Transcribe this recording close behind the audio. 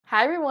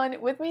Hi everyone,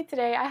 with me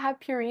today I have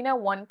Purina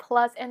 1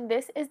 Plus, and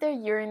this is their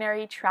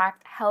urinary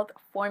tract health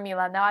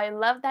formula. Now I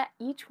love that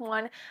each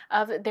one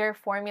of their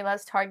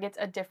formulas targets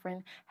a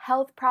different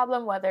health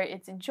problem, whether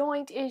it's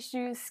joint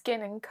issues,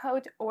 skin and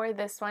coat, or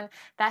this one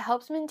that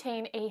helps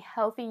maintain a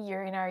healthy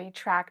urinary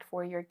tract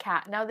for your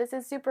cat. Now this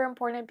is super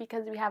important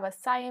because we have a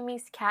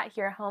Siamese cat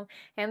here at home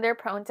and they're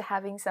prone to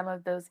having some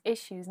of those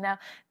issues. Now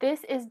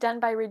this is done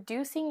by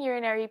reducing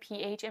urinary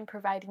pH and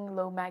providing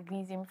low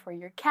magnesium for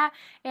your cat,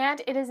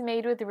 and it is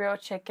made with real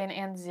chicken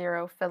and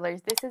zero fillers.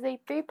 This is a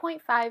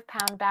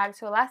 3.5-pound bag,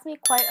 so it lasts me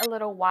quite a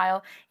little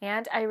while,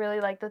 and I really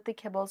like that the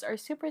kibbles are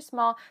super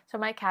small so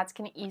my cats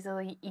can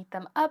easily eat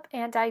them up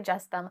and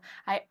digest them.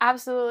 I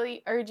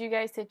absolutely urge you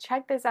guys to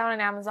check this out on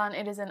Amazon.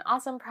 It is an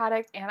awesome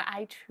product and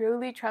I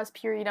truly trust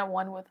Purina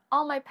 1 with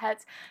all my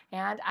pets,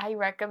 and I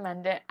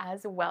recommend it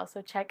as well.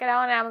 So check it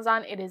out on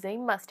Amazon. It is a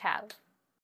must-have.